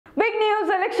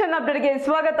Election ಅಪ್ಡೇಟ್ಗೆ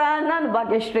ಸ್ವಾಗತ. ನಾನು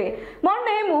ಭಾಗ್ಯಶ್ರೀ.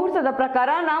 ಮೊನ್ನೆ ಮುಹೂರ್ತದ ಪ್ರಕಾರ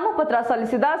ನಾಮಪತ್ರ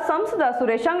ಸಲ್ಲಿಸಿದ ಸಂಸದ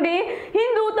ಸುರೇಶ್ ಅಂಗಡಿ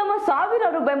ಇಂದು ತಮ್ಮ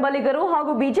ಸಾವಿರಾರು ಬೆಂಬಲಿಗರು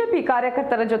ಹಾಗೂ ಬಿಜೆಪಿ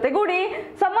ಕಾರ್ಯಕರ್ತರ ಜೊತೆಗೂಡಿ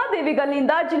ಸಮಾದೇವಿ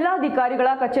ಗಲ್ಲಿಯಿಂದ ಜಿಲ್ಲಾಧಿಕಾರಿಗಳ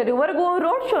ಕಚೇರಿವರೆಗೂ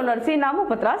ರೋಡ್ ಶೋ ನಡೆಸಿ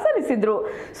ನಾಮಪತ್ರ ಸಲ್ಲಿಸಿದ್ರು.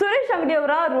 ಸುರೇಶ್ ಅಂಗಡಿ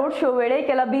ಅವರ ರೋಡ್ ಶೋ ವೇಳೆ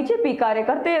ಕೆಲ ಬಿಜೆಪಿ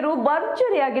ಕಾರ್ಯಕರ್ತೆಯರು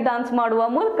ಭರ್ಜರಿಯಾಗಿ ಡಾನ್ಸ್ ಮಾಡುವ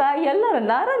ಮೂಲಕ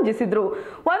ಎಲ್ಲರನ್ನ ರಂಜಿಸಿದ್ರು.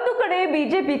 ಒಂದು ಕಡೆ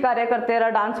ಬಿಜೆಪಿ ಕಾರ್ಯಕರ್ತೆಯರ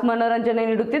ಡಾನ್ಸ್ ಮನೋರಂಜನೆ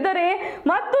ನೀಡುತ್ತಿದ್ದರೆ,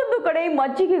 ಮತ್ತೊಂದು ಕಡೆ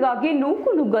ಮಜ್ಜಿಗೆಗಾಗಿ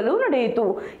ನುಗ್ಗಲು ನಡೆಯಿತು.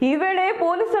 ಈ ವೇಳೆ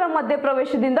ಪೊಲೀಸರ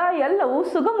ಮಧ್ಯಪ್ರವೇಶದಿಂದ ಎಲ್ಲವೂ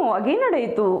ಸುಗಮವಾಗಿ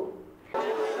ನಡೆಯಿತು.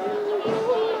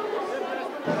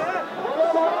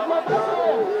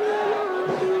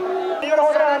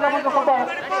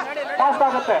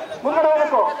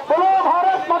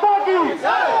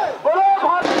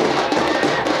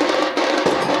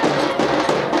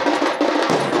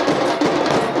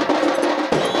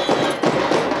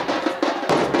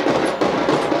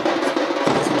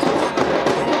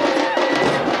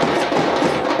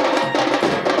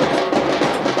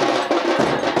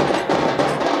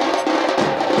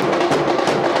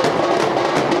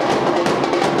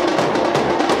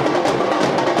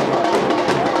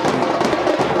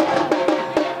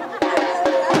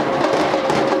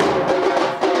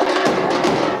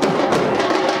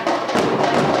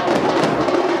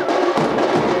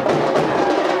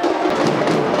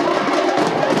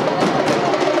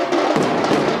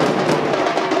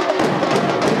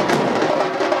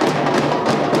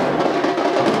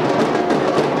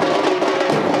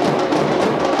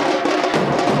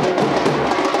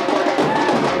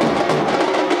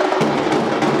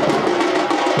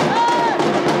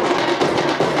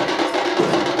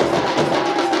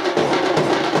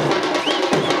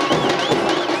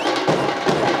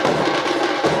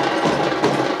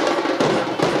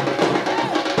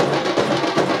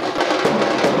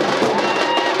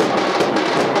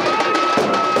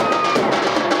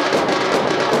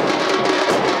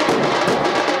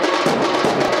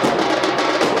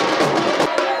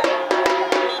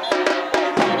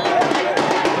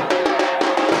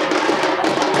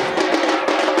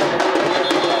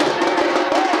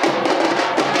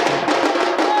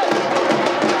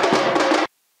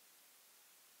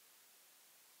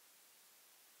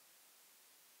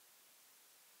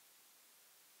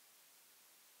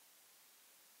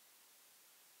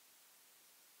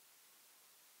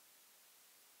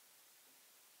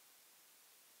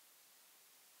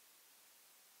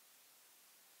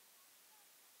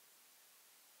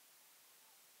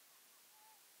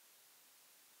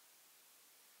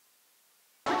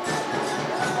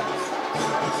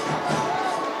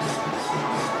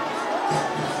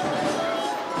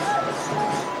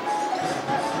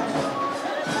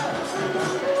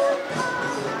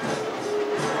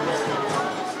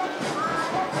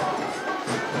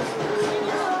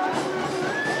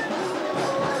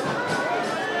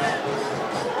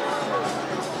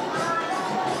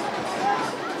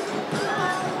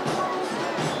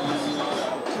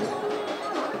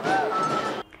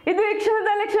 ಇದು ಈ ಕ್ಷಣದ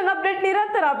ಎಲೆಕ್ಷನ್ ಅಪ್ಡೇಟ್.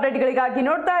 ನಿರಂತರ ಅಪ್ಡೇಟ್ಗಳಿಗಾಗಿ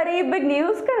ನೋಡ್ತಾ ಇರಿ ಬಿಗ್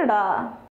ನ್ಯೂಸ್ ಕನ್ನಡ.